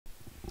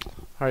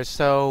Alright,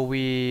 so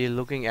we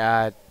looking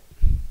at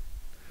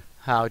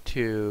how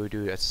to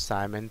do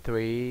assignment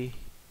 3.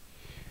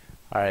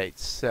 Alright,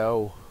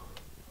 so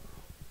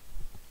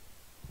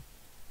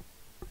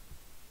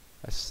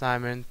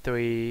assignment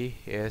 3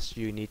 is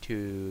you need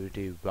to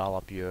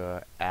develop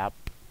your app.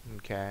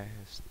 Okay,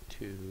 it's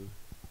 2,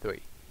 3.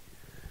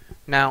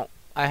 Now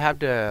I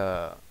have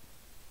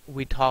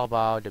we talk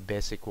about the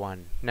basic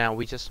one. Now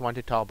we just want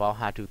to talk about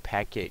how to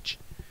package.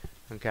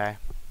 Okay,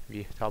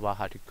 we talk about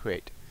how to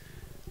create.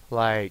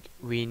 Like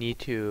we need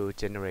to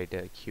generate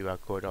the QR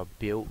code or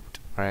build,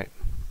 right?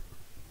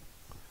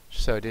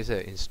 So this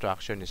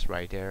instruction is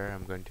right there.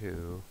 I'm going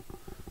to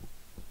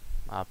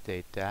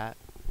update that.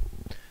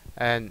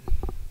 And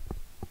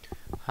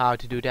how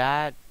to do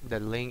that, the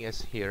link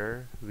is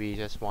here. We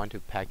just want to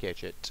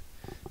package it.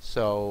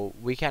 So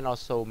we can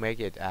also make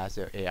it as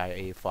an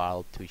AIA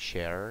file to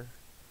share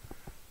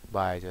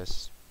by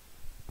just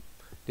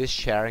this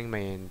sharing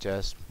means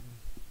just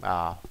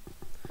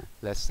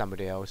let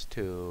somebody else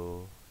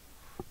to,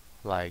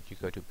 like you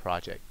go to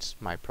projects,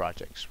 my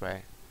projects,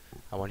 right?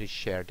 I want to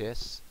share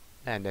this,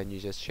 and then you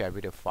just share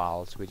with the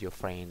files with your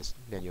friends.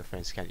 Then your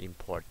friends can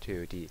import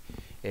to the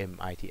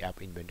MIT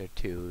AppInventor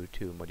 2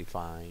 to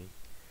modify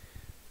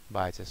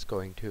by just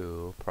going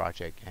to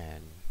project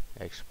and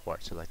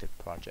export selected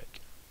project.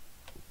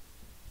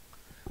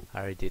 I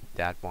already did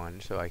that one,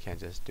 so I can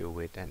just do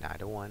with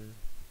another one.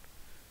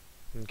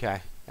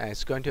 Okay, and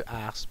it's going to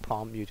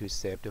prompt you to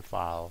save the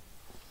file.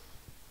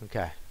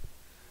 Okay,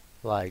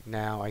 like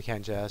now I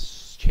can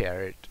just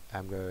share it.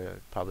 I'm going to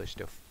publish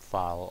the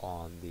file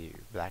on the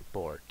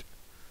Blackboard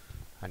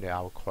under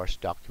our course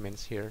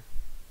documents here.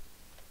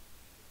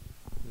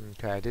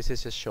 Okay, this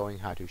is just showing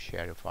how to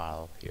share the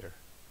file here.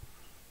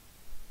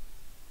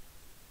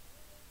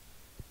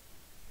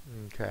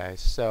 Okay,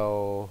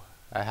 so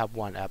I have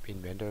one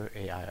AppInventor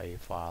AIA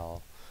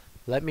file.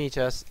 Let me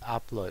just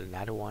upload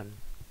another one.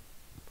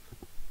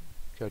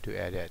 Go to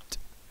edit,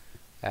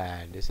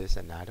 and this is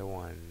another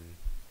one.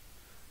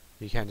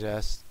 You can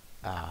just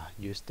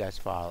use that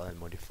file and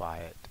modify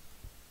it.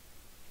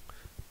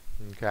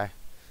 Okay,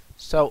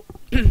 so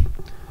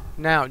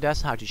now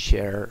that's how to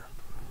share.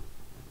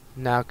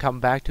 Now come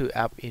back to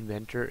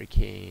AppInventor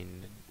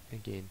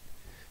again.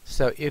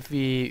 So if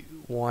we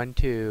want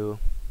to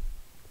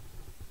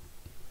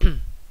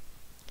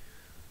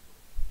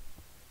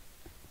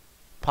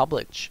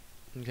publish,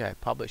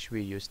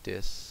 we use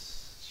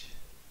this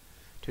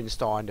to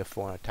install on the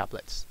phone or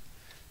tablets.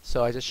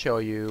 So I just show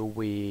you,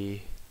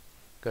 we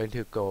going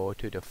to go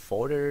to the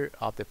folder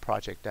of the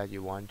project that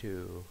you want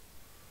to,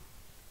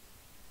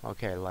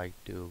 like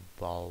do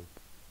bulb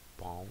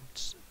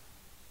bounce.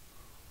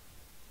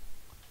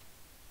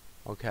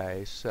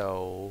 Okay,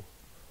 so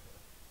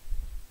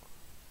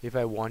if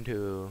I want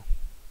to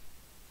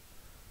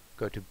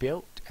go to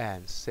build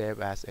and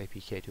save as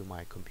APK to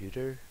my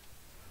computer.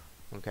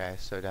 Okay,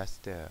 so that's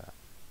the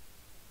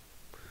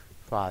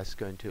file is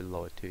going to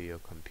load to your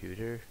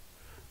computer,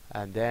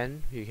 and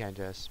then you can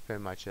just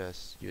pretty much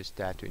just use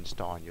that to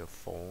install on your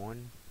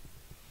phone.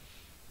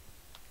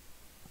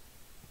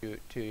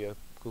 To your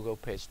Google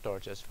Play Store,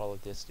 just follow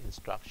this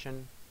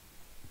instruction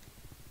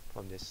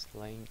from this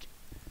link.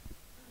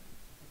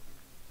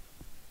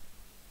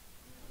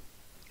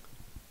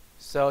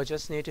 So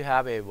just need to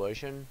have a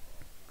version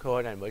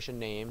code and version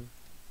name,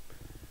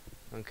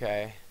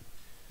 okay,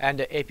 and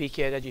the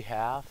APK that you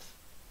have,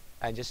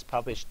 and just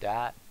publish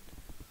that.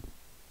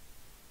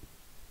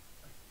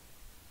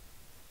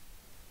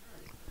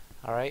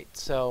 Alright,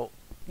 so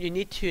you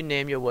need to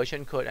name your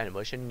version code and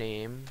version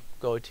name.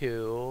 Go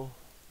to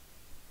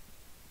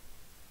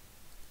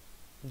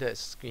the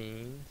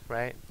screen,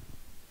 right?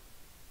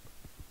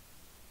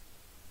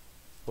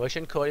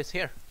 Version code is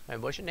here,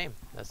 and version name,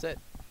 that's it.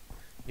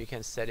 You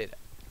can set it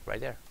right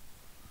there.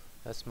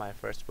 That's my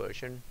first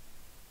version.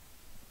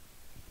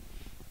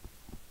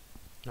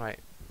 Alright,